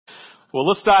Well,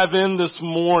 let's dive in this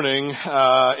morning.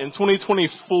 In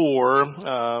 2024,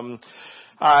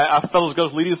 I felt as God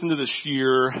was leading us into this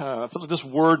year. I felt like this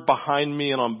word behind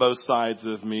me and on both sides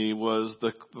of me was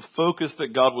the focus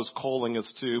that God was calling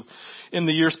us to in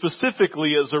the year,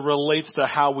 specifically as it relates to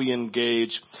how we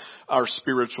engage our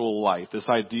spiritual life. This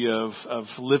idea of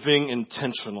living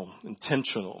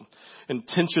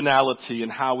intentionality in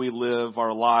how we live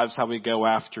our lives, how we go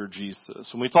after Jesus.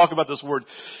 When we talk about this word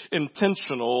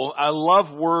intentional, I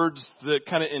love words that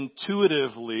kind of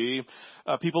intuitively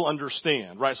people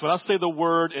understand, right? So when I say the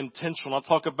word intentional, I'll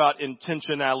talk about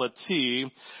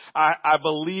intentionality. I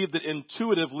believe that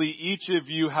intuitively each of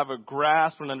you have a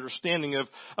grasp and understanding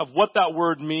of what that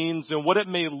word means and what it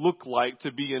may look like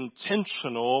to be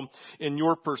intentional in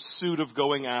your pursuit of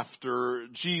going after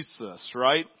Jesus,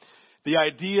 right? The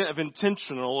idea of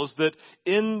intentional is that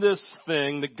in this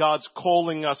thing that God's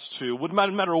calling us to,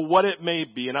 wouldn't matter what it may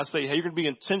be, and I say, hey, you're going to be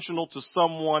intentional to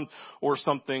someone or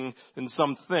something and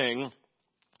something,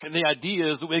 and the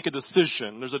idea is that we make a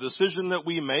decision. There's a decision that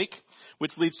we make,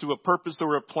 which leads to a purpose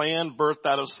or a plan birthed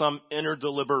out of some inner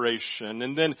deliberation.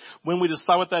 And then when we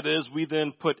decide what that is, we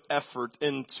then put effort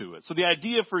into it. So the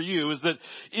idea for you is that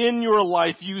in your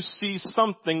life, you see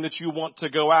something that you want to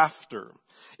go after.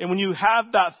 And when you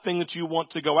have that thing that you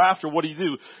want to go after, what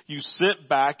do? You sit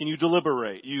back and you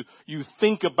deliberate. You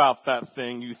think about that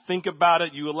thing. You think about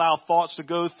it. You allow thoughts to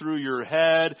go through your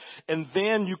head. And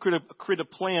then you create a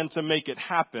plan to make it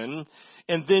happen.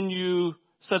 And then you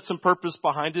set some purpose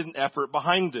behind it and effort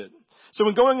behind it. So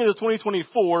when going into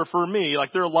 2024, for me,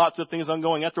 like there are lots of things I'm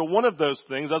going after. One of those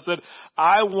things, I said,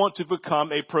 I want to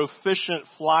become a proficient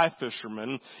fly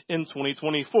fisherman in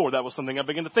 2024. That was something I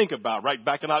began to think about, right?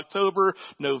 Back in October,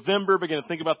 November, began to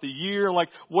think about the year. Like,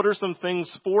 what are some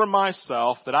things for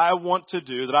myself that I want to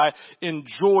do, that I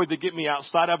enjoy, that get me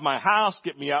outside of my house,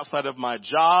 get me outside of my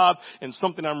job, and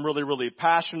something I'm really, really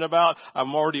passionate about.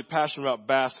 I'm already passionate about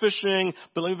bass fishing,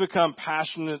 but let me become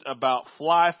passionate about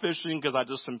fly fishing because I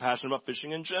just am passionate about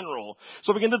fishing in general.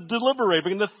 So begin to deliberate,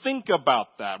 begin to think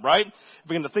about that, right?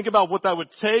 Begin to think about what that would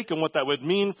take and what that would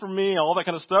mean for me, all that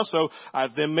kind of stuff. So I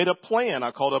then made a plan. I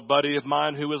called a buddy of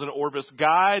mine who is an Orbis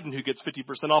guide and who gets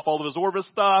 50% off all of his Orbis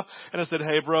stuff. And I said,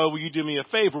 hey bro, will you do me a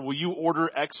favor? Will you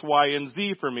order X, Y, and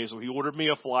Z for me? So he ordered me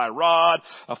a fly rod,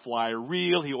 a fly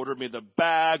reel. He ordered me the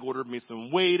bag, ordered me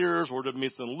some waders, ordered me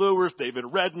some lures. David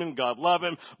Redmond, God love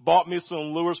him, bought me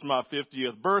some lures for my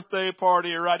 50th birthday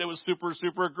party, right? It was super,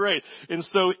 super great. And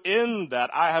so in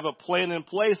that, I have a plan in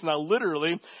place, and I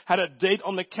literally had a date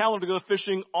on the calendar to go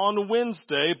fishing on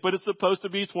Wednesday, but it's supposed to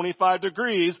be 25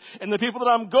 degrees. And the people that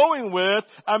I'm going with,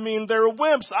 I mean, they're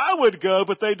wimps. I would go,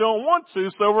 but they don't want to,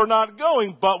 so we're not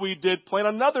going. But we did plan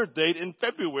another date in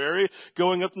February,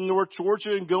 going up to North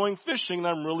Georgia and going fishing, and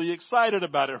I'm really excited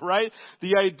about it, right?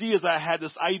 The idea is I had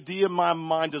this idea in my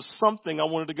mind of something I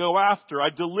wanted to go after.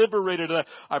 I deliberated it,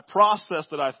 I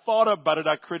processed it, I thought about it,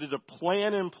 I created a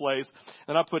plan in place,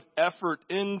 and I put effort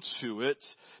into it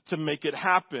to make it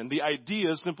happen. The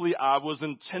idea is simply I was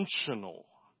intentional.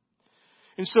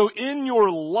 And so in your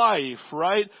life,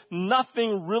 right,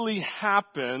 nothing really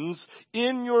happens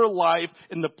in your life,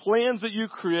 in the plans that you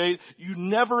create. You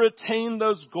never attain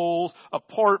those goals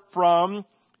apart from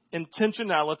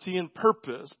intentionality and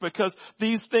purpose, because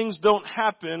these things don't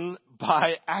happen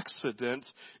by accident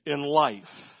in life.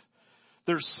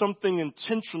 There's something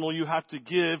intentional you have to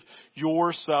give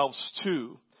yourselves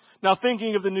to. Now,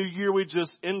 thinking of the new year we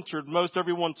just entered, most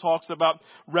everyone talks about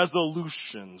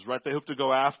resolutions, right? They hope to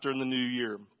go after in the new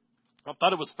year. I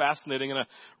thought it was fascinating. In a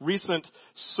recent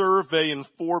survey in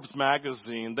Forbes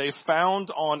magazine, they found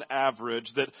on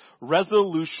average that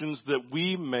resolutions that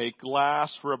we make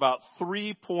last for about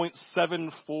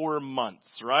 3.74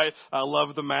 months, right? I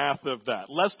love the math of that.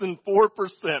 Less than 4%,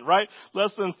 right?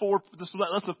 Less than 4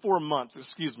 months,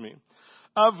 excuse me.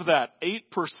 Of that, 8%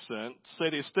 say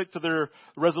they stick to their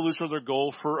resolution or their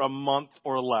goal for a month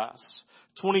or less.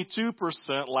 22%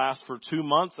 lasts for 2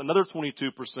 months. Another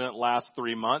 22% lasts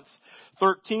 3 months.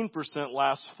 13%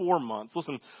 lasts 4 months.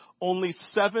 Listen, only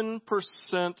 7%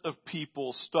 of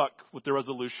people stuck with their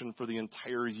resolution for the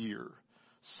entire year.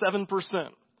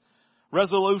 7%.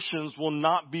 Resolutions will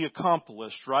not be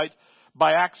accomplished, right,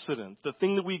 by accident. The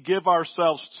thing that we give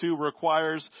ourselves to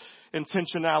requires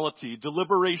intentionality,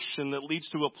 deliberation that leads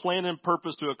to a plan and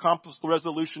purpose to accomplish the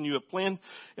resolution you have planned,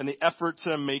 and the effort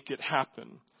to make it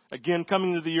happen. Again, coming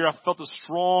into the year, I felt a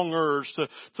strong urge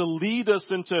to lead us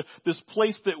into this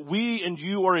place that we and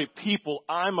you are a people.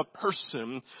 I'm a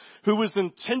person who is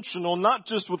intentional, not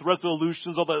just with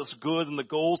resolutions, although it's good, and the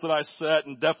goals that I set,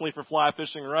 and definitely for fly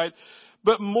fishing, right?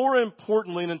 But more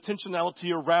importantly, an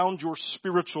intentionality around your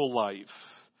spiritual life.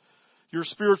 your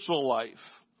spiritual life,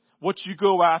 what you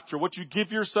go after, what you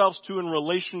give yourselves to in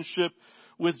relationship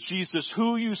with Jesus,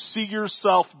 who you see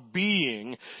yourself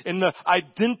being, and the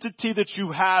identity that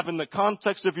you have in the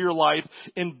context of your life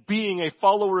in being a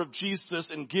follower of Jesus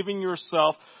and giving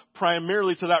yourself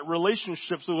primarily to that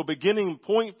relationship. So a beginning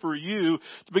point for you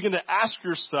to begin to ask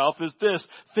yourself is this: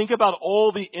 think about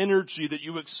all the energy that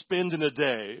you expend in a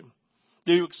day,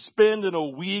 that you expend in a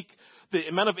week, the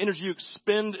amount of energy you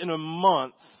expend in a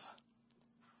month,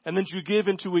 and then you give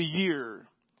into a year.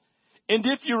 And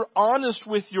if you're honest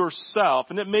with yourself,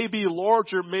 and it may be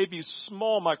large or it may be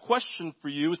small, my question for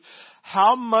you is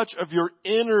how much of your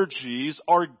energies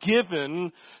are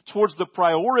given towards the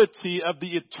priority of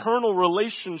the eternal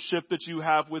relationship that you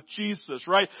have with Jesus,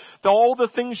 right? All the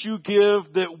things you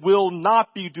give that will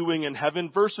not be doing in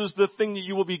heaven versus the thing that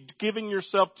you will be giving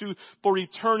yourself to for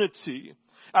eternity.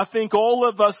 I think all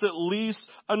of us at least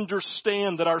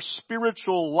understand that our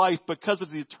spiritual life, because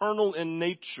it's eternal in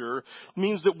nature,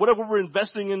 means that whatever we're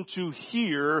investing into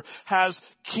here has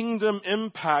kingdom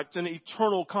impact and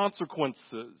eternal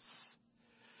consequences.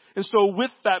 And so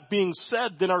with that being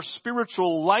said, then our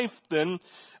spiritual life, then,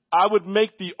 I would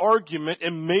make the argument,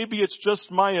 and maybe it's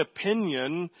just my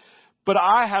opinion, but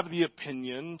I have the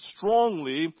opinion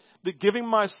strongly that giving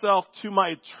myself to my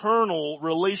eternal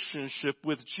relationship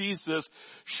with Jesus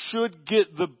should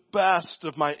get the best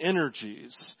of my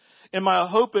energies. And my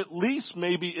hope at least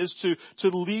maybe is to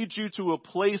lead you to a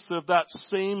place of that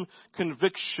same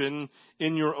conviction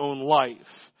in your own life.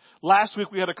 Last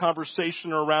week we had a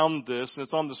conversation around this, and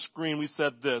it's on the screen. We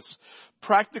said this: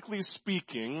 practically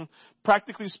speaking,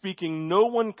 no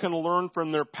one can learn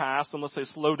from their past unless they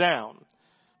slow down.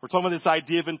 We're talking about this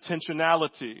idea of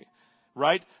intentionality,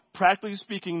 right? Practically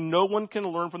speaking, no one can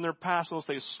learn from their past unless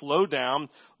they slow down,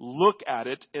 look at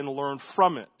it, and learn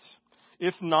from it.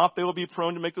 If not, they will be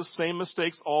prone to make the same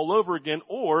mistakes all over again.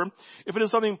 Or if it is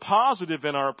something positive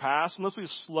in our past, unless we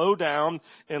slow down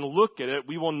and look at it,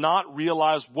 we will not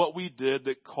realize what we did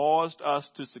that caused us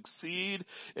to succeed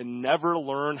and never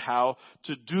learn how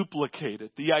to duplicate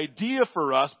it. The idea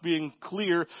for us being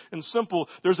clear and simple,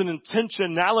 there's an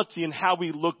intentionality in how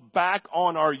we look back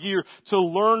on our year to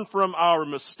learn from our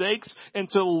mistakes and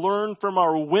to learn from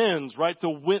our wins, right? To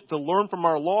learn from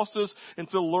our losses and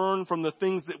to learn from the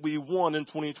things that we won in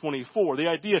 2024. The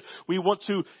idea, we want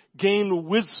to gain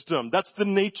wisdom. That's the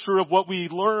nature of what we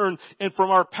learn and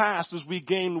from our past is we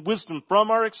gain wisdom from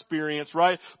our experience,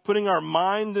 right? Putting our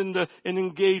mind into and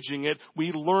engaging it,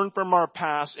 we learn from our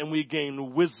past and we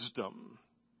gain wisdom.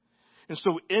 And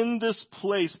so in this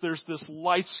place, there's this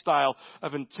lifestyle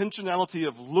of intentionality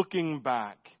of looking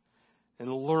back and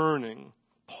learning,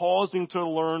 pausing to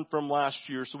learn from last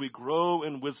year so we grow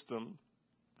in wisdom.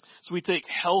 So we take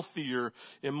healthier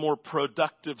and more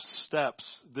productive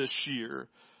steps this year.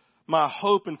 My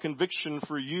hope and conviction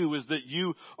for you is that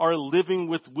you are living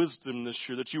with wisdom this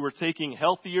year, that you are taking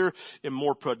healthier and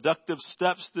more productive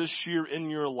steps this year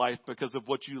in your life because of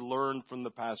what you learned from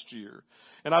the past year.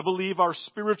 And I believe our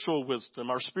spiritual wisdom,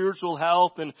 our spiritual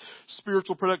health and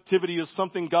spiritual productivity is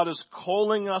something God is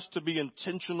calling us to be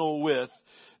intentional with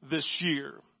this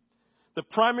year. The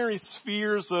primary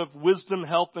spheres of wisdom,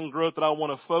 health, and growth that I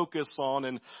want to focus on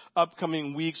in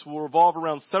upcoming weeks will revolve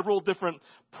around several different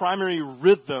primary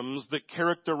rhythms that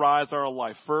characterize our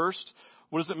life. First,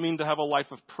 what does it mean to have a life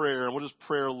of prayer? And what does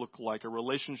prayer look like? A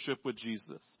relationship with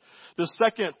Jesus. The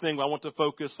second thing I want to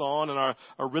focus on in our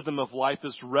rhythm of life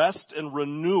is rest and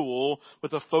renewal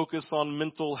with a focus on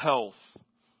mental health.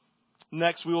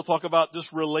 Next, we will talk about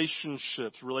just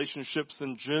relationships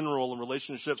in general, and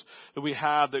relationships that we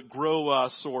have that grow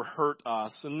us or hurt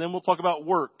us. And then we'll talk about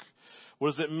work. What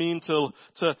does it mean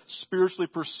to spiritually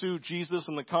pursue Jesus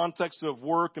in the context of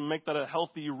work and make that a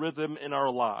healthy rhythm in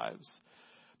our lives?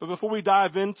 But before we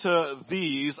dive into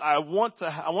these, I want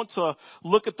to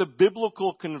look at the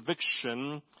biblical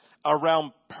conviction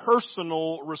around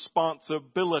personal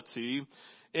responsibility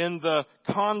in the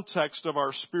context of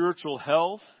our spiritual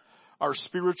health, our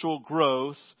spiritual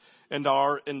growth, and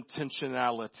our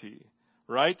intentionality,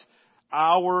 right?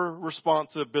 Our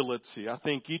responsibility. I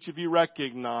think each of you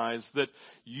recognize that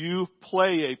you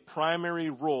play a primary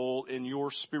role in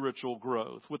your spiritual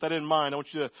growth. With that in mind, I want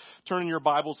you to turn in your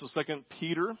Bibles to 2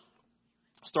 Peter,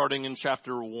 starting in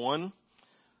chapter 1,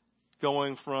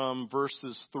 going from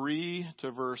verses 3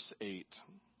 to verse 8.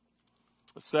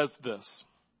 It says this: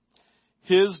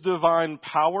 His divine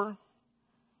power,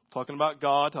 talking about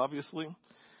God, obviously,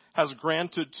 has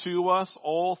granted to us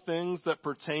all things that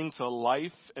pertain to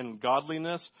life and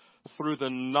godliness through the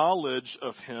knowledge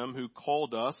of Him who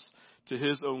called us to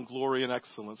his own glory and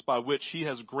excellence, by which he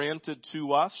has granted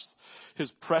to us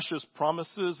his precious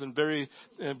promises and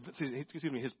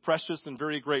his precious and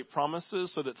very great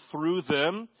promises, so that through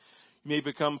them you may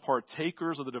become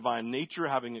partakers of the divine nature,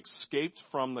 having escaped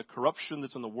from the corruption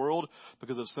that's in the world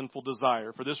because of sinful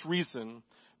desire. For this reason,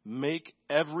 make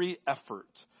every effort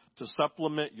to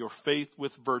supplement your faith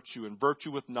with virtue, and virtue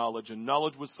with knowledge, and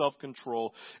knowledge with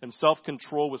self-control, and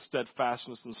self-control with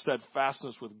steadfastness, and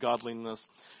steadfastness with godliness,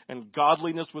 and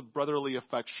godliness with brotherly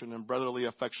affection, and brotherly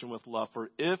affection with love. For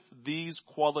if these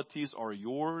qualities are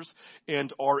yours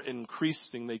and are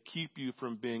increasing, they keep you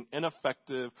from being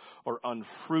ineffective or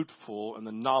unfruitful in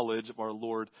the knowledge of our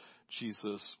Lord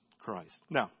Jesus Christ.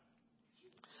 Now,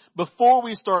 before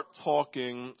we start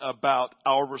talking about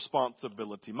our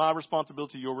responsibility, my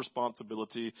responsibility, your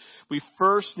responsibility, we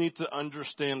first need to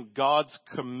understand God's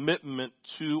commitment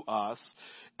to us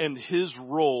and his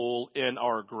role in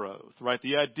our growth, right?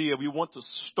 The idea, we want to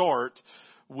start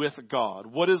with God.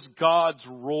 What is God's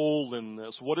role in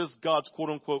this? What is God's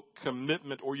quote-unquote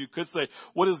commitment? Or you could say,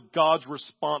 what is God's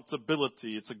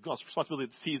responsibility? It's a God's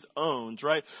responsibility that he's owned,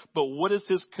 right? But what is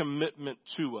his commitment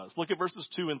to us? Look at verses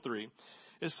 2 and 3.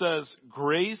 It says,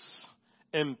 grace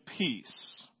and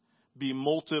peace be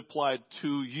multiplied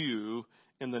to you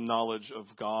in the knowledge of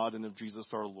God and of Jesus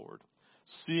our Lord,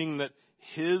 seeing that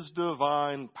his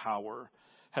divine power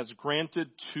has granted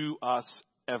to us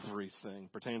everything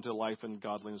pertaining to life and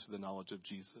godliness through the knowledge of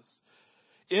Jesus.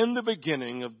 In the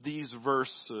beginning of these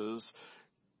verses,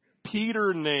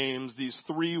 Peter names these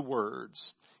three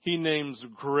words. He names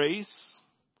grace,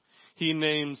 he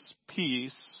names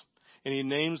peace, and he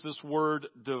names this word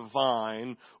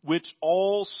divine, which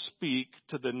all speak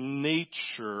to the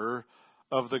nature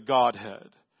of the Godhead.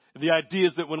 The idea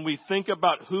is that when we think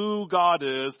about who God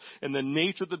is and the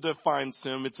nature that defines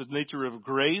him, it's a nature of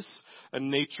grace, a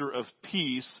nature of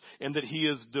peace, and that he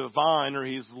is divine, or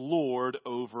he's Lord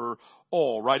over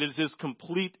all, right? It's his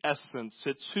complete essence.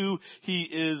 It's who he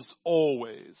is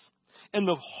always. And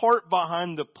the heart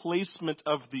behind the placement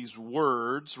of these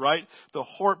words, right? The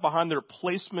heart behind their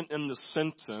placement in the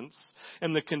sentence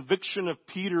and the conviction of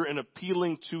Peter in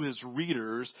appealing to his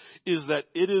readers is that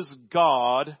it is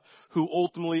God who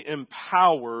ultimately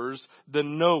empowers the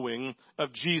knowing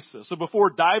of Jesus. So before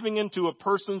diving into a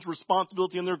person's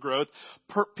responsibility in their growth,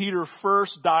 Peter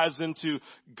first dives into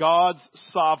God's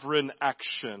sovereign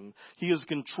action. He is in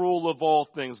control of all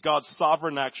things. God's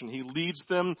sovereign action. He leads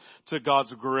them to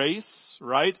God's grace,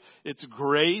 right? It's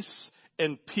grace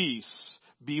and peace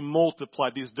be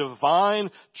multiplied. These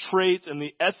divine traits and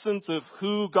the essence of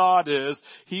who God is,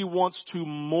 he wants to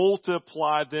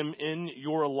multiply them in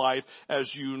your life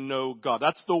as you know God.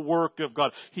 That's the work of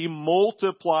God. He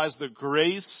multiplies the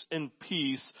grace and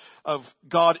peace of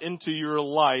God into your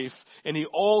life, and he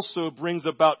also brings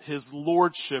about his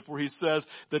lordship, where he says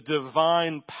the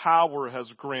divine power has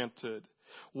granted.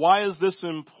 Why is this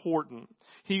important?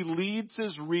 He leads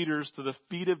his readers to the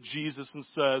feet of Jesus and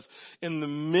says, in the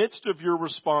midst of your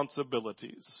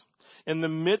responsibilities, in the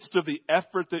midst of the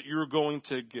effort that you're going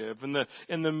to give,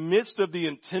 in the midst of the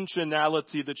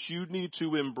intentionality that you need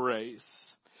to embrace,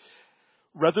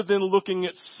 rather than looking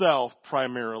at self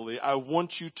primarily, I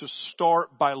want you to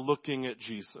start by looking at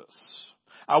Jesus.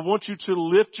 I want you to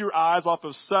lift your eyes off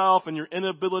of self and your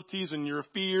inabilities and your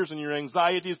fears and your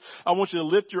anxieties. I want you to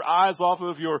lift your eyes off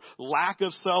of your lack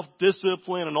of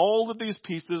self-discipline and all of these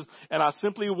pieces. And I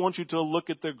simply want you to look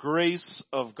at the grace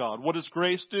of God. What does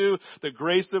grace do? The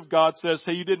grace of God says,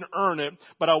 hey, you didn't earn it,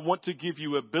 but I want to give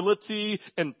you ability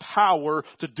and power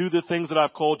to do the things that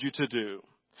I've called you to do.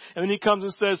 And then he comes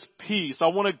and says, peace. I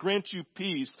want to grant you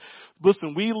peace.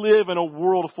 Listen, we live in a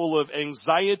world full of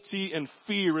anxiety and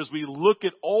fear as we look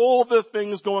at all the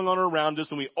things going on around us,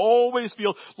 and we always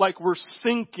feel like we're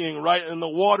sinking, right, in the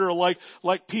water, like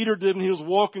Peter did when he was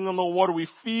walking on the water. We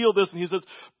feel this, and he says,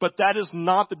 but that is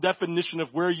not the definition of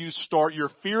where you start. Your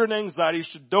fear and anxiety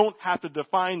don't have to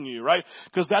define you, right?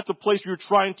 Because that's a place where you're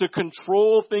trying to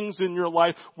control things in your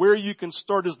life. Where you can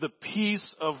start is the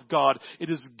peace of God. It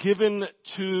is given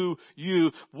to you.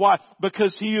 Why?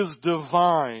 Because he is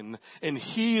divine and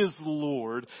he is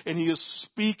Lord and he is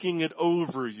speaking it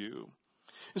over you.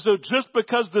 And so just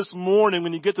because this morning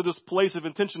when you get to this place of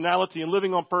intentionality and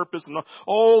living on purpose and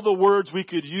all the words we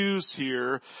could use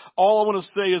here, all I want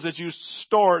to say is as you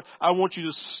start, I want you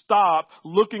to stop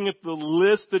looking at the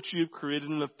list that you've created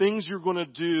and the things you're going to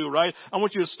do, right? I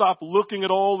want you to stop looking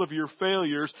at all of your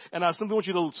failures, and I simply want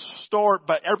you to start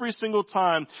by every single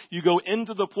time you go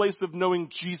into the place of knowing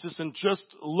Jesus and just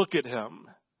look at him.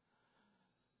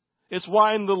 It's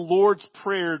why in the Lord's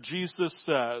Prayer Jesus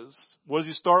says, what does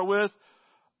he start with?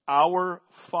 Our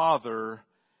Father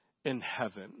in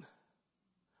heaven.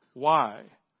 Why?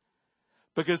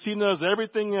 Because he knows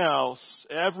everything else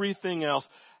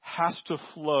has to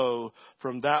flow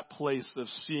from that place of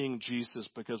seeing Jesus,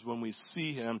 because when we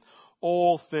see him,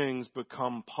 all things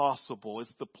become possible.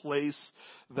 It's the place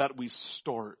that we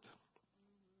start.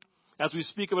 As we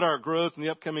speak about our growth in the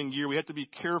upcoming year, we have to be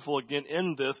careful again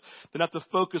in this, to not to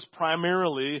focus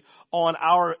primarily on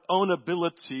our own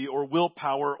ability or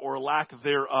willpower or lack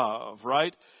thereof,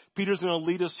 right? Peter's going to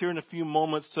lead us here in a few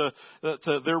moments to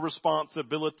their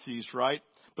responsibilities, right?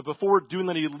 But before doing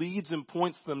that, he leads and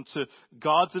points them to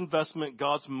God's investment,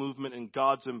 God's movement, and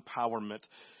God's empowerment.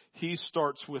 He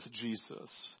starts with Jesus.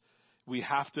 We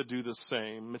have to do the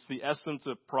same. It's the essence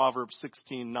of Proverbs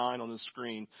 16:9 on the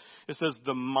screen. It says,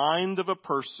 the mind of a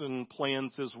person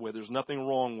plans his way. There's nothing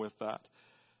wrong with that.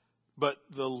 But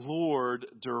the Lord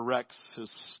directs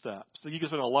his steps. So you can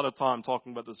spend a lot of time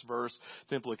talking about this verse,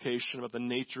 the implication about the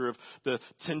nature of the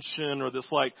tension or this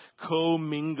like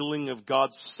co-mingling of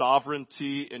God's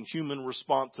sovereignty and human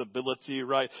responsibility,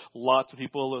 right? Lots of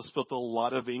people have spilled a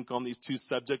lot of ink on these two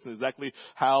subjects and exactly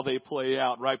how they play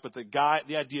out, right? But the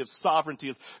idea of sovereignty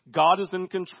is God is in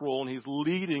control and he's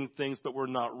leading things, but we're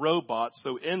not robots.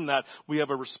 So in that, we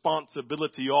have a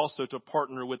responsibility also to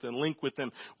partner with and link with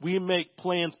him. We make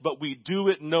plans, but we do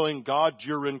it knowing, God,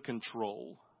 you're in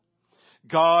control.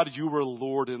 God, you are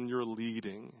Lord and you're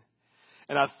leading.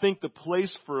 And I think the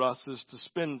place for us is to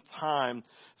spend time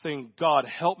saying, God,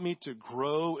 help me to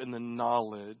grow in the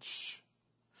knowledge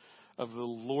of the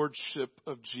lordship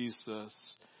of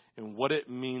Jesus and what it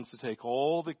means to take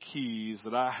all the keys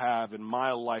that I have in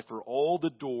my life, or all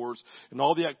the doors and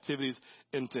all the activities,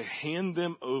 and to hand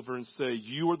them over and say,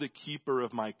 you are the keeper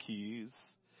of my keys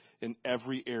in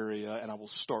every area, and I will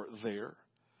start there.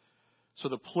 So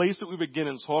the place that we begin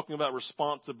in talking about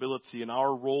responsibility and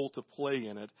our role to play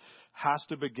in it has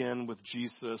to begin with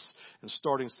Jesus and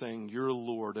starting saying, you're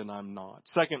Lord and I'm not.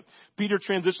 Second, Peter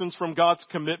transitions from God's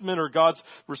commitment or God's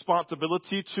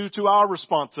responsibility to our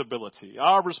responsibility.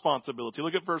 Our responsibility.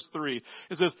 Look at verse 3.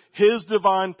 It says, his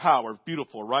divine power,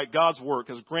 beautiful, right? God's work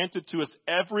has granted to us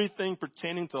everything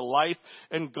pertaining to life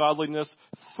and godliness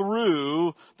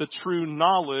through the true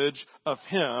knowledge of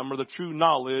him, or the true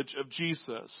knowledge of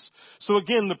Jesus. So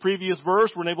again, the previous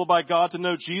verse, we're enabled by God to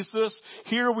know Jesus.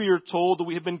 Here we are told that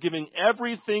we have been given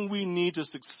everything we need to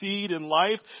succeed in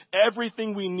life,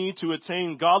 everything we need to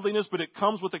attain godliness, but it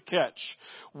comes with a catch.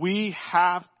 We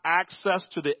have access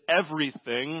to the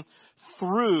everything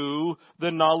through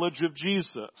the knowledge of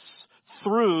Jesus.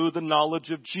 Through the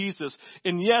knowledge of Jesus.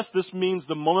 And yes, this means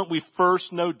the moment we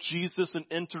first know Jesus and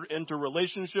enter into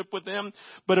relationship with him,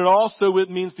 but it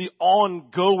means the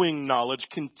ongoing knowledge,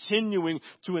 continuing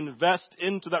to invest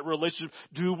into that relationship.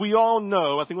 Do we all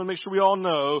know, I think we want to make sure we all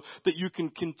know, that you can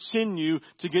continue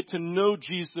to get to know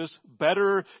Jesus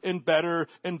better and better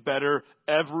and better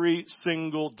every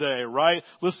single day, right?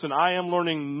 Listen, I am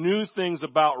learning new things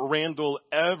about Randall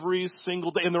every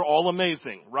single day, and they're all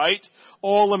amazing, right?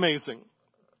 All amazing.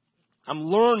 I'm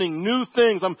learning new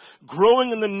things. I'm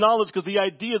growing in the knowledge, because the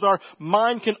idea is our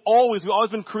mind we've always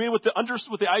been created with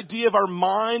the idea of our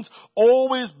minds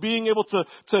always being able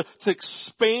to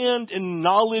expand in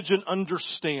knowledge and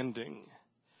understanding.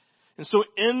 And so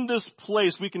in this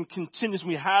place, we can continue.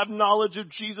 We have knowledge of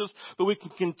Jesus, but we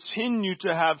can continue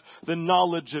to have the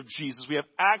knowledge of Jesus. We have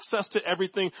access to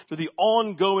everything, to the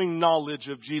ongoing knowledge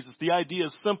of Jesus. The idea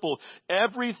is simple.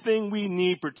 Everything we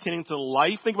need pertaining to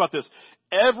life, think about this,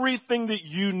 everything that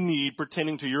you need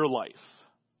pertaining to your life,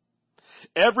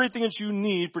 everything that you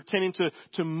need pertaining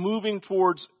to moving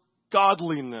towards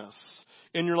godliness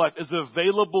in your life is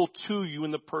available to you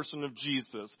in the person of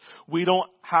Jesus. We don't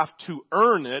have to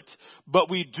earn it, but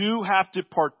we do have to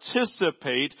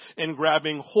participate in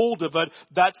grabbing hold of it.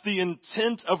 That's the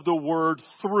intent of the word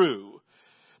through.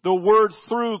 The word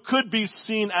through could be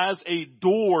seen as a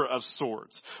door of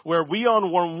sorts, where we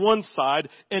on one side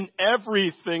and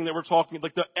everything that we're talking,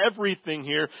 like the everything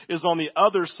here is on the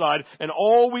other side, and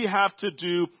all we have to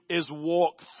do is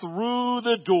walk through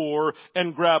the door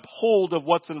and grab hold of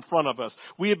what's in front of us.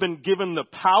 We have been given the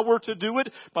power to do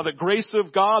it by the grace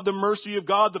of God, the mercy of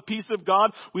God, the peace of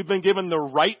God. We've been given the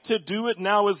right to do it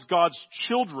now as God's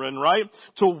children, right?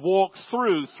 To walk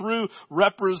through. Through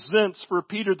represents for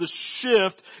Peter the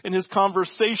shift in his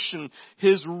conversation.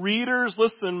 His readers,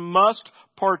 listen, must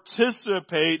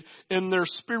participate in their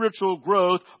spiritual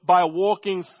growth by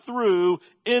walking through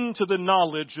into the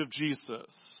knowledge of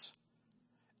Jesus.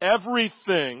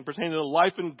 Everything pertaining to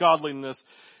life and godliness,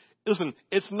 listen,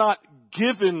 it's not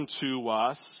given to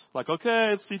us. Like, okay,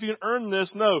 let's see if you can earn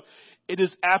this. No, It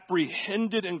is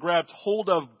apprehended and grabbed hold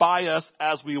of by us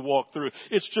as we walk through.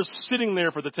 It's just sitting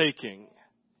there for the taking.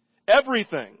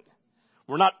 Everything.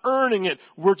 We're not earning it.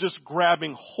 We're just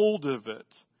grabbing hold of it.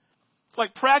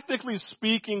 Like practically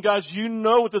speaking, guys, you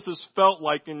know what this has felt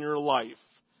like in your life.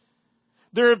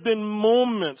 There have been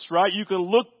moments, right? You can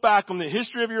look back on the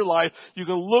history of your life. You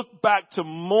can look back to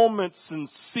moments and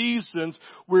seasons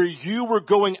where you were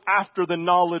going after the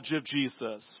knowledge of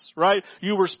Jesus, right?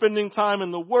 You were spending time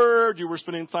in the Word. You were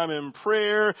spending time in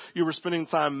prayer. You were spending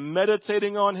time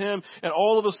meditating on Him. And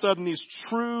all of a sudden, these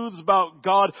truths about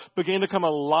God began to come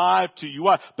alive to you.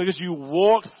 Why? Because you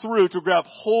walked through to grab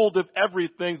hold of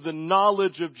everything, the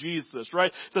knowledge of Jesus,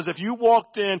 right? It says if you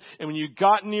walked in and when you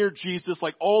got near Jesus,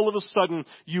 like all of a sudden,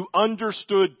 you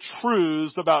understood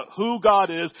truths about who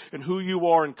God is and who you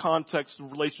are in context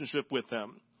and relationship with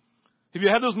Him. Have you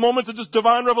had those moments of just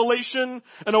divine revelation,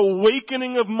 an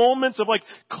awakening of moments of like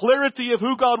clarity of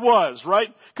who God was, right?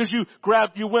 Because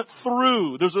you went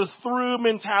through. There's a through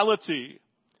mentality.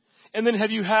 And then have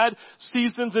you had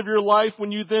seasons of your life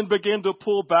when you then began to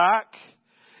pull back?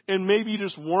 And maybe you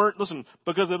just weren't,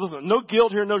 no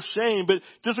guilt here, no shame, but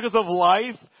just because of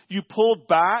life, you pulled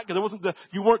back and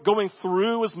you weren't going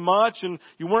through as much and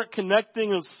you weren't connecting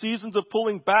those seasons of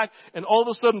pulling back. And all of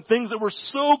a sudden things that were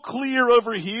so clear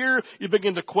over here, you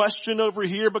begin to question over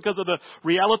here because of the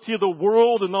reality of the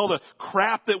world and all the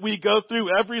crap that we go through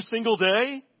every single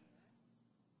day.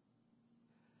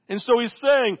 And so he's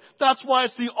saying that's why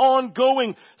it's the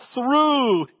ongoing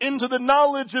through into the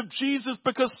knowledge of Jesus,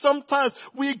 because sometimes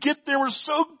we get there, we're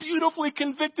so beautifully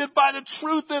convicted by the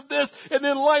truth of this, and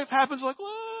then life happens like,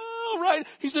 well, right?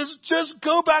 He says, just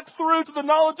go back through to the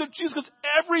knowledge of Jesus because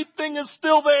everything is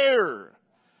still there.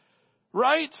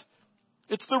 Right?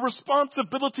 It's the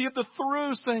responsibility of the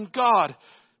through saying, God,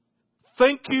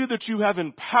 thank you that you have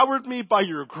empowered me by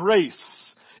your grace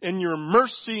and your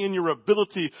mercy and your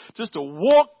ability just to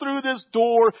walk through this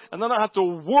door, and then I have to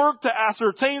work to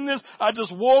ascertain this. I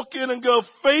just walk in and go,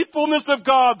 faithfulness of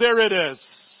God, there it is.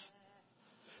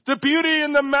 The beauty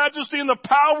and the majesty and the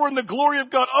power and the glory of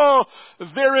God, oh,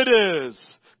 there it is.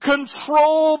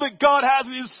 Control that God has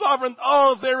in His sovereign,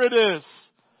 oh, there it is.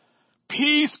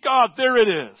 Peace, God, there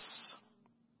it is.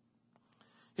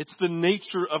 It's the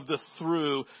nature of the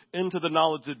through into the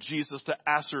knowledge of Jesus to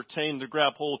ascertain, to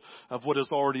grab hold of what is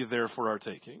already there for our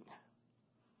taking.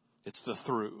 It's the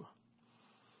through.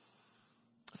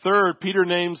 Third, Peter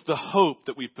names the hope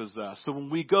that we possess. So when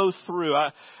we go through,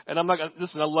 I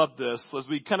love this. As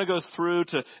we kind of go through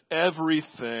to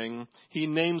everything, he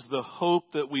names the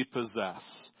hope that we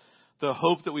possess. The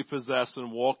hope that we possess in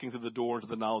walking through the door into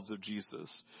the knowledge of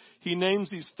Jesus. He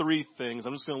names these three things.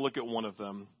 I'm just going to look at one of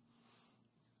them.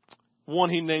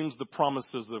 One, he names the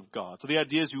promises of God. So the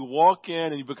idea is you walk in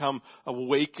and you become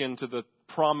awakened to the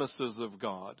promises of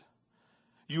God.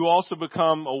 You also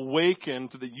become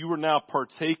awakened to that you are now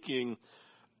partaking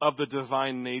of the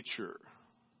divine nature.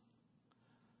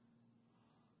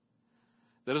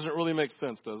 That doesn't really make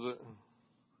sense, does it?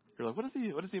 You're like, what does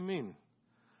he mean?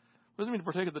 What does it mean to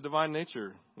partake of the divine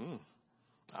nature?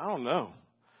 I don't know.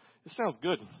 It sounds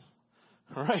good.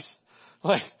 All right?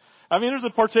 There's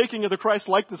a partaking of the Christ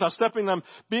likeness. I'm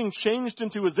being changed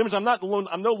into His image. I'm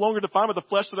no longer defined by the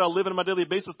flesh that I live in on my daily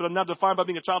basis, but I'm now defined by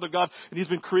being a child of God, and He's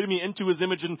been creating me into His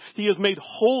image, and He has made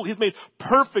whole. He's made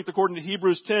perfect, according to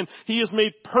Hebrews 10. He has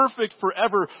made perfect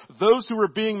forever those who are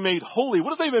being made holy. What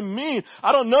does that even mean?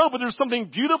 I don't know, but there's something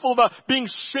beautiful about being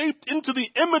shaped into the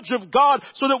image of God,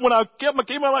 so that when I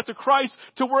gave my life to Christ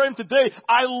to where I am today,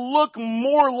 I look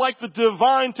more like the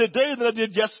divine today than I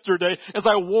did yesterday as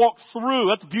I walk through.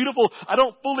 That's beautiful. I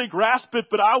don't fully grasp it,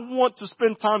 but I want to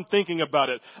spend time thinking about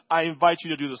it. I invite you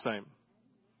to do the same.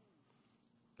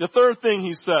 The third thing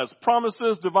he says,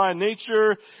 promises, divine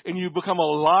nature, and you become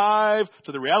alive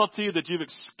to the reality that you've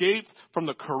escaped from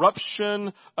the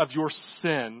corruption of your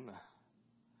sin.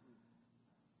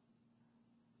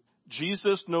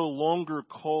 Jesus no longer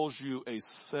calls you a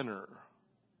sinner.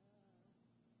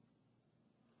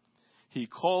 He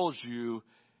calls you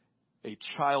a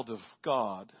child of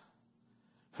God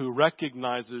who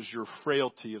recognizes your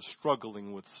frailty of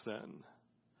struggling with sin.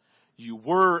 You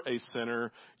were a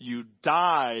sinner, you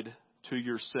died to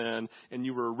your sin, and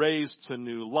you were raised to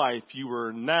new life.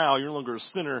 You're no longer a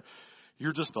sinner,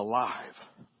 you're just alive.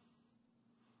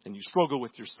 And you struggle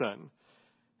with your sin.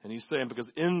 And he's saying, because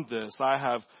in this I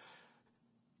have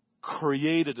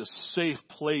created a safe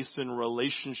place in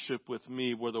relationship with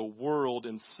me where the world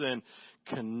and sin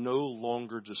can no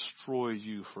longer destroy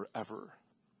you forever.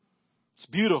 It's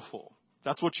beautiful.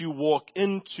 That's what you walk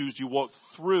into as you walk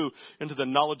through into the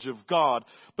knowledge of God.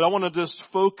 But I want to just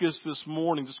focus this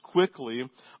morning, just quickly,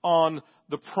 on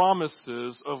the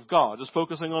promises of God. Just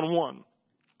focusing on one.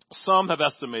 Some have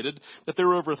estimated that there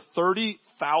are over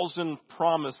 30,000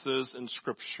 promises in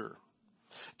Scripture.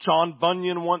 John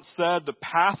Bunyan once said, the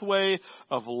pathway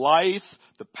of life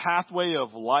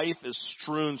is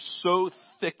strewn so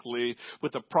thickly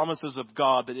with the promises of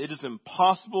God that it is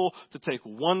impossible to take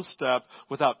one step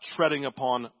without treading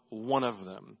upon one of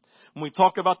them. When we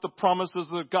talk about the promises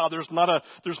of God, there's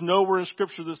nowhere in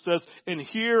Scripture that says, and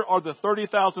here are the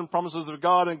 30,000 promises of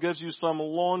God, and gives you some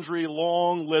laundry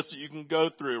long list that you can go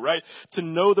through, right? To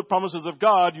know the promises of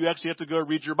God, you actually have to go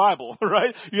read your Bible,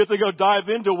 right? You have to go dive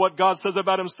into what God says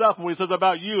about himself and what he says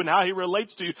about you and how he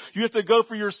relates to you. You have to go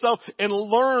for yourself and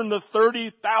learn the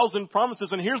 30,000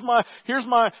 promises. And here's my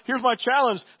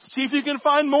challenge. See if you can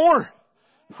find more.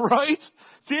 Right?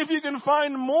 See if you can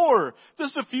find more.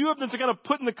 Just a few of them to kind of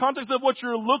put in the context of what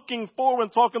you're looking for when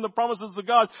talking the promises of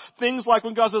God. Things like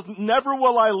when God says, never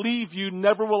will I leave you,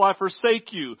 never will I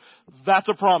forsake you. That's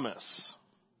a promise.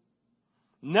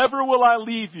 Never will I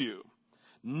leave you.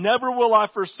 Never will I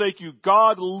forsake you.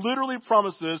 God literally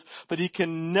promises that he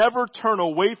can never turn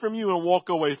away from you and walk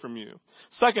away from you.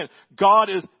 Second, God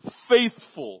is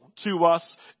faithful to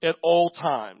us at all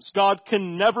times. God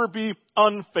can never be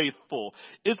unfaithful.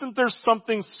 Isn't there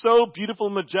something so beautiful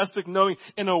and majestic knowing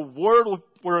in a world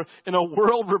where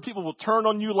people will turn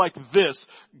on you like this,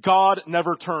 God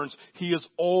never turns. He is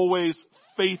always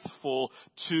faithful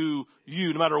to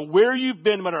you. No matter where you've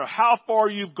been, no matter how far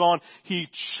you've gone, he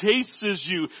chases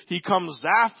you. He comes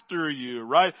after you,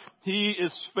 right? He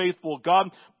is faithful.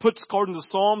 God puts, according to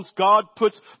Psalms, God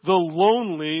puts the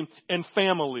lonely in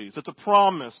families. It's a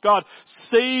promise. God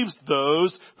saves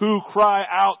those who cry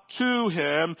out to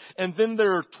him. And then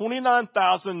there are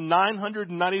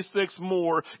 29,996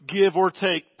 more give or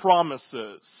take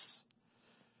promises.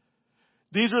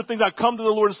 These are the things I come to the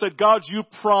Lord and said, God, you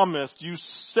promised, you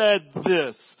said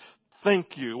this.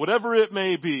 Thank you. Whatever it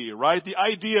may be, right? The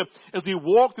idea as we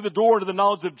walk through the door into the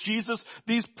knowledge of Jesus,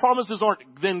 these promises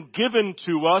aren't then given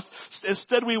to us.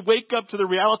 Instead, we wake up to the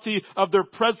reality of their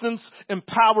presence and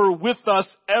power with us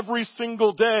every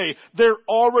single day. They're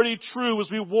already true.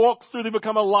 As we walk through, they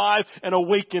become alive and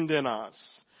awakened in us.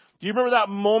 Do you remember that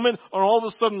moment when all of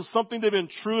a sudden something that had been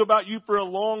true about you for a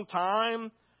long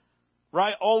time?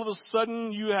 Right? All of a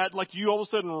sudden you all of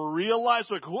a sudden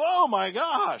realized, whoa, my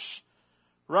gosh.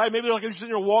 Right? Maybe you're sitting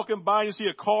there walking by and you see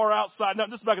a car outside. No,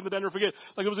 this is back in the day, I'll never forget.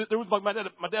 My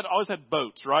dad always had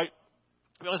boats, right?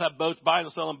 We always had boats, buying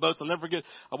and selling boats. I'll never forget,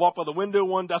 I walked by the window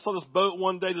one day. I saw this boat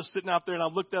one day just sitting out there, and I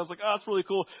looked at it. I was like, oh, that's really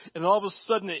cool. And all of a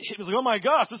sudden it hit me. I was like, oh my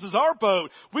gosh, this is our boat.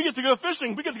 We get to go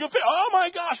fishing. We get to go fish. Oh my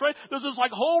gosh, right? There's this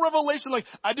whole revelation.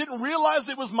 I didn't realize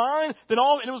it was mine. And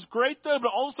it was great though,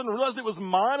 but all of a sudden I realized it was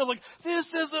mine. I was like, this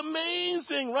is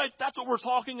amazing, right? That's what we're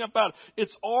talking about.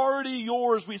 It's already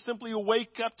yours. We simply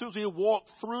wake up to it as we walk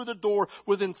through the door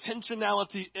with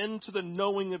intentionality into the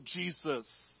knowing of Jesus.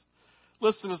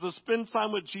 Listen, as I spend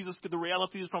time with Jesus, the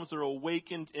reality of his promises are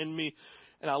awakened in me.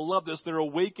 And I love this. They're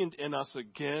awakened in us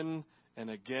again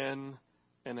and again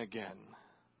and again.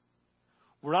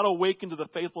 We're not awakened to the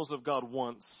faithfulness of God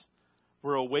once.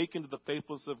 We're awakened to the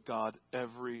faithfulness of God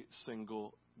every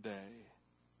single day.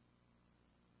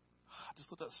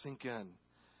 Just let that sink in.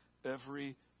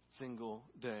 Every single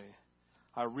day.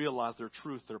 I realize their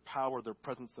truth, their power, their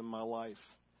presence in my life.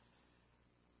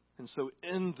 And so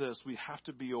in this, we have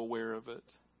to be aware of it.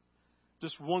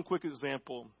 Just one quick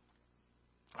example.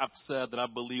 I've said that I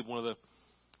believe one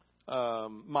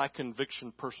of my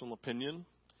conviction, personal opinion,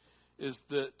 is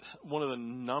that one of the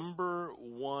number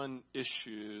one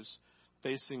issues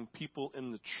facing people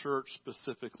in the church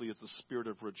specifically is the spirit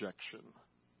of rejection.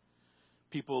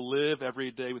 People live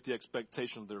every day with the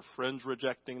expectation of their friends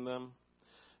rejecting them,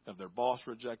 of their boss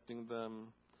rejecting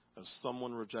them, of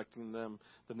someone rejecting them.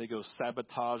 Then they go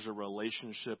sabotage a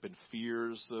relationship in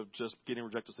fears of just getting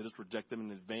rejected. So they just reject them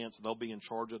in advance. They'll be in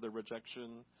charge of their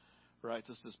rejection. Right? It's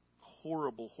just this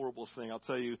horrible, horrible thing. I'll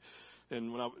tell you,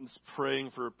 and when I was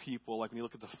praying for people, when you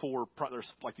look at the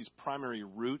there's these primary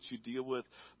roots you deal with.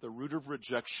 The root of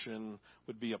rejection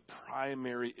would be a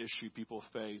primary issue people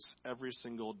face every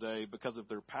single day because of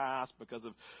their past, because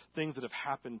of things that have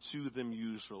happened to them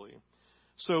usually.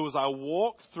 So as I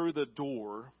walk through the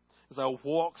door, as I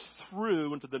walk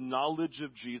through into the knowledge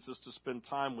of Jesus to spend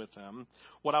time with him,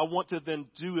 what I want to then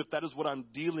do, if that is what I'm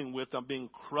dealing with, I'm being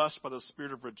crushed by the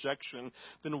spirit of rejection,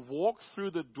 then walk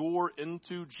through the door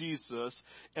into Jesus,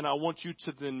 and I want you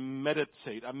to then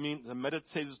meditate. I mean, to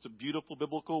meditate is a beautiful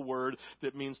biblical word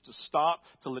that means to stop,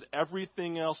 to let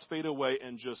everything else fade away,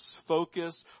 and just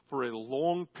focus for a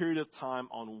long period of time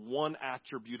on one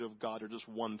attribute of God or just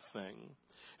one thing.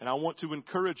 And I want to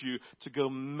encourage you to go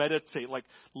meditate, like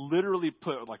literally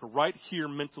put like right here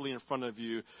mentally in front of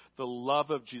you, the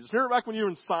love of Jesus. Remember back when you were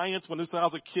in science, when I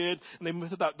was a kid, and they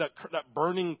put that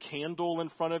burning candle in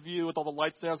front of you with all the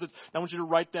lights down. I want you to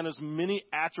write down as many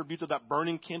attributes of that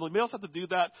burning candle. Anybody else have to do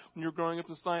that when you're growing up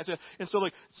in science? Yeah. And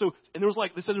and there was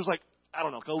like, they said there's like, I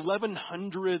don't know, like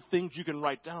 1,100 things you can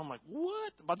write down. I'm like,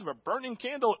 what? About a burning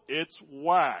candle? It's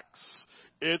wax.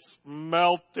 It's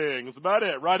melting. That's about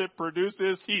it, right? It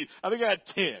produces heat. I think I had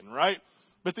 10, right?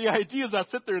 But the idea is I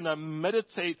sit there and I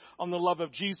meditate on the love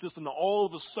of Jesus, and all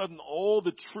of a sudden all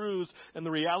the truths and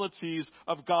the realities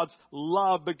of God's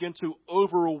love begin to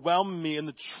overwhelm me, and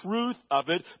the truth of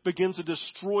it begins to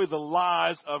destroy the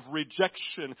lies of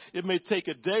rejection. It may take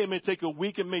a day, it may take a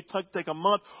week, it may take a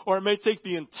month, or it may take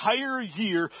the entire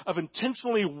year of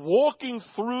intentionally walking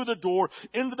through the door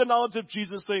into the knowledge of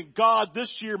Jesus, saying, God,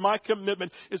 this year my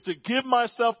commitment is to give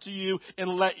myself to you and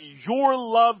let your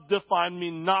love define me,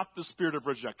 not the spirit of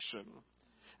rejection.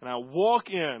 And I walk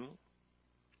in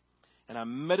and I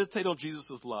meditate on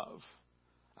Jesus' love.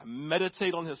 I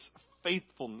meditate on his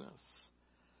faithfulness.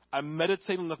 I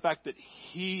meditate on the fact that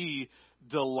he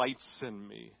delights in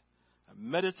me. I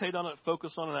meditate on it,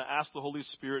 focus on it, and I ask the Holy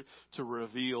Spirit to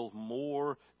reveal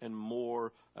more and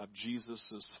more of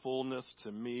Jesus' fullness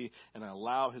to me, and I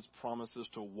allow his promises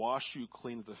to wash you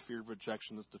clean of the fear of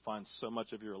rejection that's defined so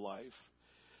much of your life.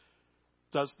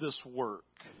 Does this work?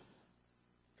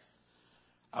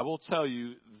 I will tell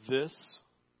you this,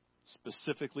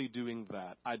 specifically doing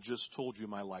that. I just told you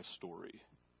my life story,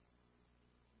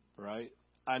 right?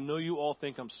 I know you all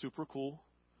think I'm super cool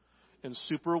and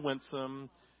super winsome,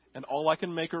 and all I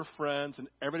can make are friends, and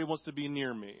everybody wants to be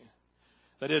near me.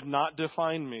 That did not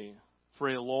define me for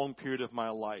a long period of my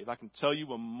life. I can tell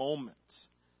you a moment.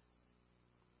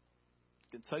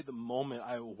 I can tell you the moment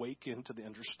I awakened to the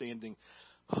understanding,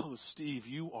 oh, Steve,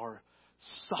 you are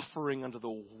suffering under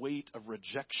the weight of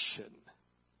rejection.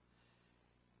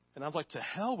 And I was like, to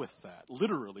hell with that.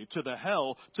 Literally, to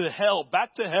hell,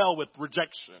 back to hell with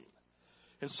rejection.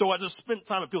 And so I just spent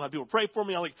time with people, had people pray for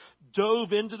me. I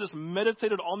dove into this,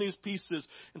 meditated on these pieces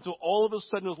until all of a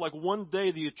sudden it was like one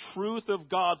day the truth of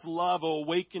God's love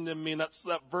awakened in me. And that's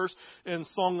that verse in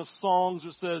Song of Songs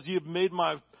that says, you've made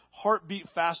my heart beat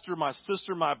faster, my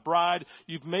sister, my bride.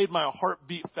 You've made my heart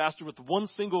beat faster with one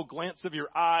single glance of your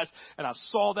eyes. And I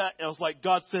saw that and I was like,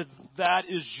 God said, that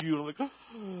is you. And I'm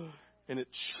like, and it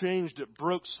changed, it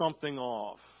broke something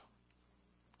off.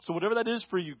 So whatever that is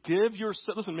for you, give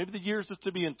yourself, listen, maybe the year is just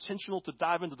to be intentional to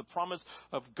dive into the promise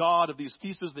of God, of these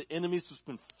theses, the enemies that's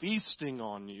been feasting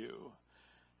on you,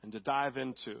 and to dive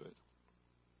into it.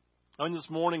 And this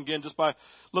morning, again, just by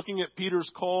looking at Peter's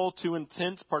call to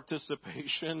intense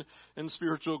participation in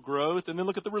spiritual growth, and then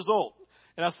look at the result.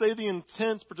 And I say the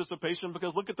intense participation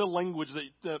because look at the language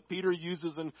that Peter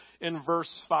uses in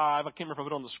verse 5. I can't remember if I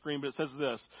put it on the screen, but it says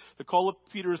this. The call of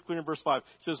Peter is clear in verse 5. It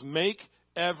says, make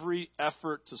every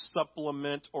effort to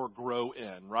supplement or grow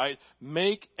in, right?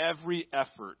 Make every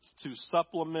effort to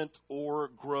supplement or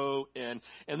grow in.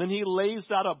 And then he lays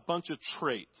out a bunch of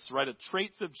traits, right? The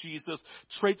traits of Jesus,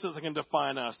 traits that can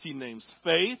define us. He names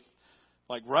faith,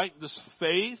 this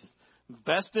faith.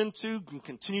 Invest into and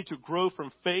continue to grow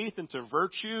from faith into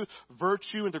virtue,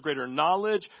 virtue into greater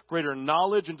knowledge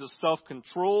into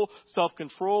self-control,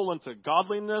 self-control into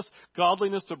godliness,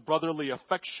 godliness to brotherly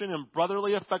affection, and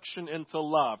brotherly affection into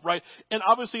love, right? And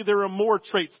obviously there are more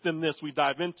traits than this we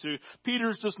dive into.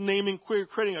 Peter's just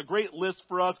creating a great list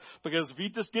for us because if we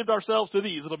just give ourselves to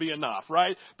these, it'll be enough,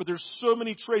 right? But there's so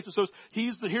many traits. So he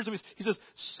says,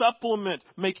 supplement,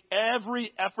 make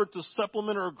every effort to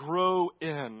supplement or grow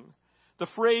in. The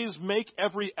phrase make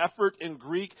every effort in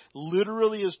Greek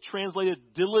literally is translated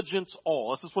diligence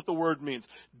all. This is what the word means.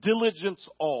 Diligence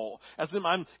all. As in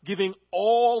I'm giving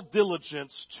all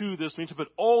diligence to this. Means to put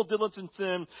all diligence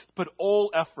in, put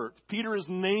all effort. Peter is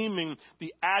naming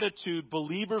the attitude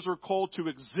believers are called to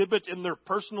exhibit in their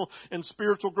personal and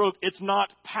spiritual growth. It's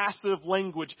not passive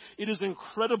language. It is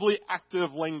incredibly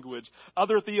active language.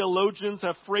 Other theologians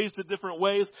have phrased it different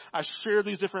ways. I share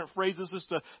these different phrases just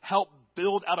to help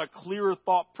build out a clearer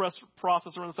thought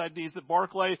process around this idea. That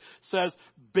Barclay says,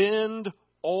 bend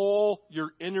all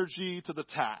your energy to the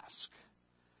task.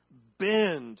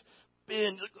 Bend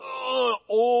expend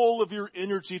all of your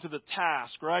energy to the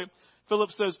task, right?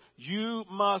 Philip says, you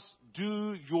must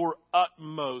do your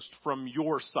utmost from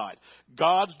your side.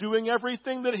 God's doing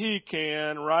everything that he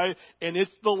can, right? And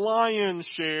it's the lion's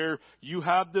share. You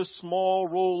have this small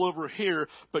role over here,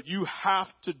 but you have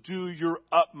to do your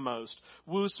utmost.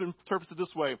 Woods interprets it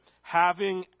this way: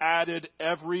 having added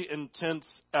every intense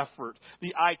effort.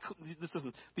 The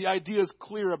idea is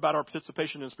clear about our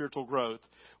participation in spiritual growth.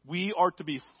 We are to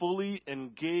be fully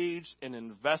engaged and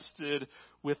invested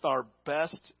with our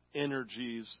best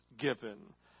energies given,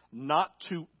 not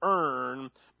to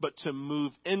earn, but to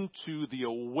move into the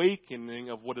awakening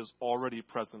of what is already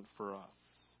present for us.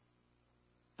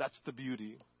 That's the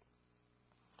beauty.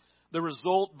 The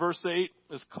result, verse 8,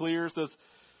 is clear. It says,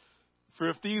 for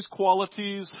if these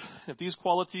qualities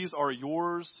are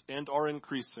yours and are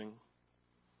increasing,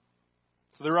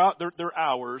 so they're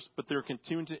ours, but they're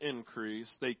continuing to increase,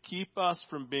 they keep us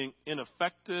from being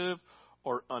ineffective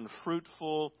or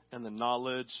unfruitful in the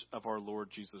knowledge of our Lord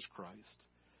Jesus Christ.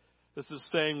 This is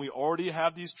saying we already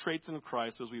have these traits in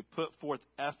Christ. As we put forth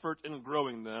effort in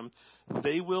growing them,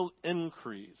 they will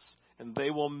increase, and they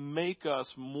will make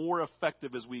us more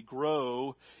effective as we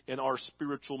grow in our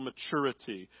spiritual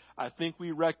maturity. I think we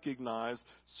recognize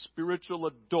spiritual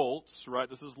adults, right?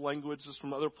 This is language just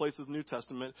from other places in the New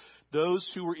Testament. Those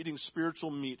who are eating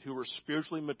spiritual meat, who are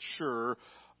spiritually mature,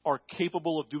 are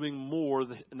capable of doing more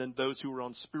than those who are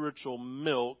on spiritual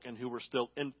milk and who are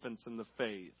still infants in the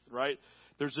faith, right?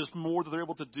 There's just more that they're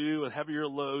able to do, and heavier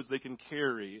loads they can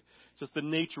carry. It's just the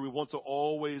nature. We want to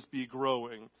always be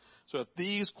growing. So if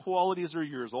these qualities are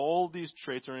yours, all these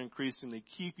traits are increasing, they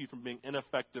keep you from being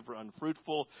ineffective or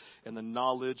unfruitful in the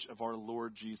knowledge of our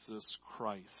Lord Jesus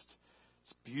Christ.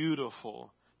 It's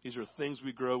beautiful. These are things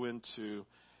we grow into,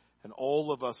 and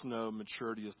all of us know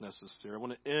maturity is necessary. I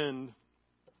want to end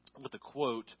with a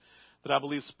quote that I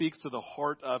believe speaks to the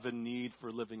heart of a need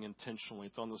for living intentionally.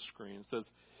 It's on the screen. It says,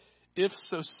 if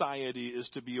society is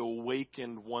to be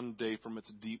awakened one day from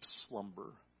its deep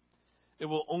slumber, it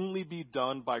will only be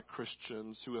done by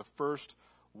Christians who have first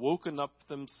woken up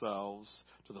themselves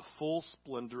to the full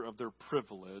splendor of their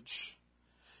privilege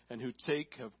and who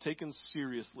have taken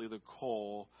seriously the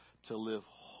call to live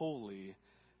wholly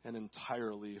and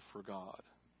entirely for God.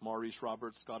 Maurice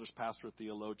Roberts, Scottish pastor,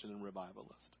 theologian, and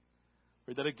revivalist.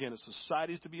 Read that again. If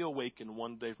society is to be awakened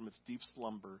one day from its deep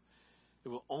slumber, it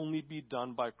will only be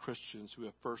done by Christians who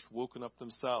have first woken up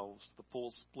themselves to the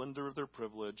full splendor of their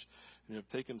privilege and have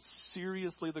taken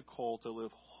seriously the call to live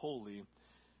wholly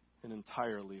and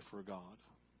entirely for God.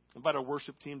 I invite our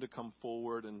worship team to come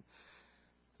forward. And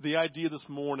the idea this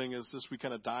morning is as we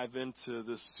kind of dive into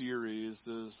this series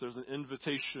is there's an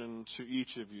invitation to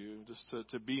each of you just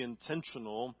to be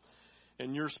intentional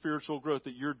in your spiritual growth,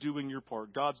 that you're doing your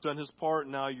part. God's done his part.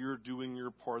 Now you're doing your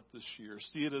part this year.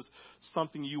 See it as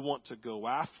something you want to go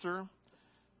after.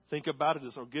 Think about it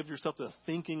or give yourself to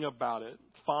thinking about it.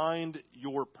 Find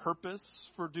your purpose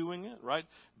for doing it, right?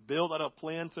 Build out a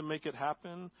plan to make it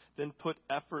happen. Then put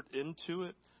effort into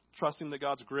it, trusting that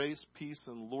God's grace, peace,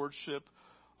 and lordship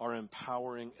are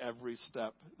empowering every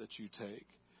step that you take.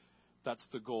 That's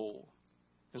the goal.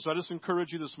 And so I just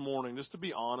encourage you this morning just to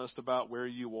be honest about where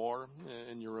you are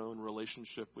in your own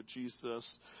relationship with Jesus,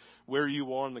 where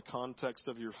you are in the context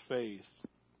of your faith.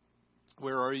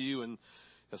 Where are you in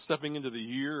stepping into the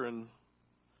year and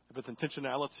with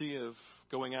intentionality of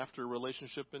going after a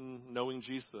relationship and knowing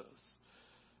Jesus,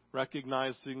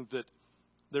 recognizing that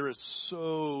there is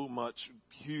so much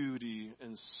beauty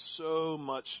and so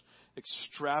much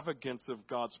extravagance of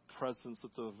God's presence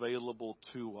that's available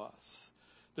to us.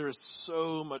 There is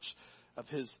so much of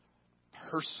his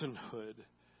personhood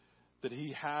that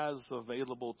he has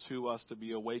available to us to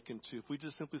be awakened to. If we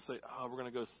just simply say, we're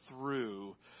going to go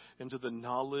through into the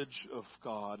knowledge of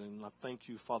God. And I thank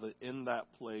you, Father, in that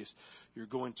place, you're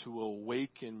going to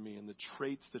awaken me. And the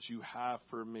traits that you have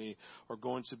for me are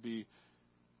going to be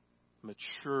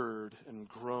matured and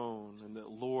grown, and that,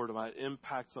 Lord, my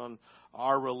impact on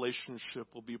our relationship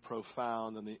will be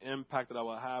profound, and the impact that I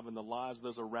will have in the lives of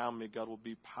those around me, God, will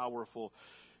be powerful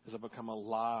as I become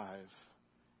alive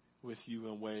with you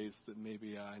in ways that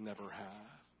maybe I never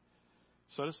have.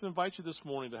 So I just invite you this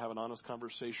morning to have an honest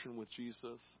conversation with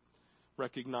Jesus,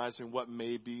 recognizing what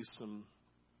may be some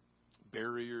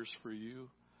barriers for you.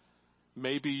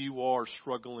 Maybe you are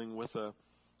struggling with a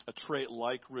trait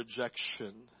like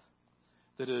rejection,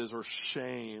 that is, or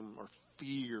shame, or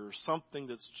fear, something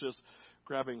that's just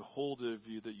grabbing hold of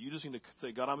you, that you just need to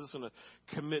say, God, I'm just going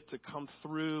to commit to come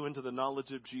through into the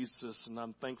knowledge of Jesus, and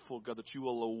I'm thankful, God, that you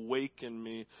will awaken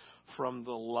me from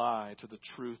the lie to the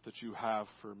truth that you have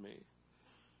for me.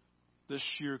 this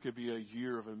year could be a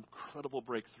year of incredible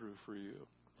breakthrough for you.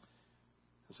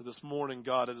 And so this morning,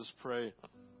 God, I just pray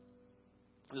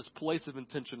this place of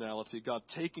intentionality, God,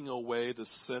 taking away the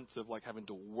sense of like having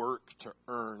to work to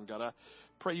earn. God, I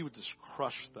pray you would just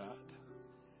crush that.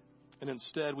 And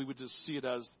instead, we would just see it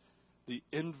as the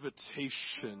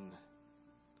invitation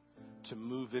to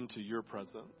move into your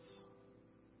presence.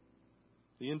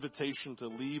 The invitation to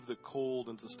leave the cold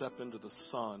and to step into the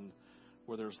sun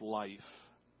where there's life.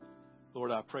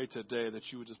 Lord, I pray today that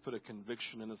you would just put a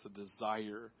conviction in us, a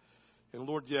desire. And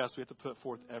Lord, yes, we have to put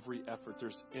forth every effort.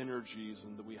 There's energies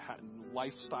and that we have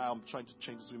lifestyle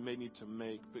changes we may need to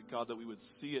make. But God, that we would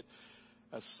see it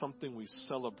as something we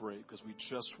celebrate because we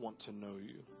just want to know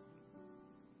you.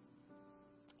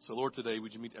 So Lord, today,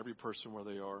 would you meet every person where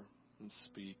they are and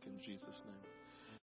speak in Jesus' name.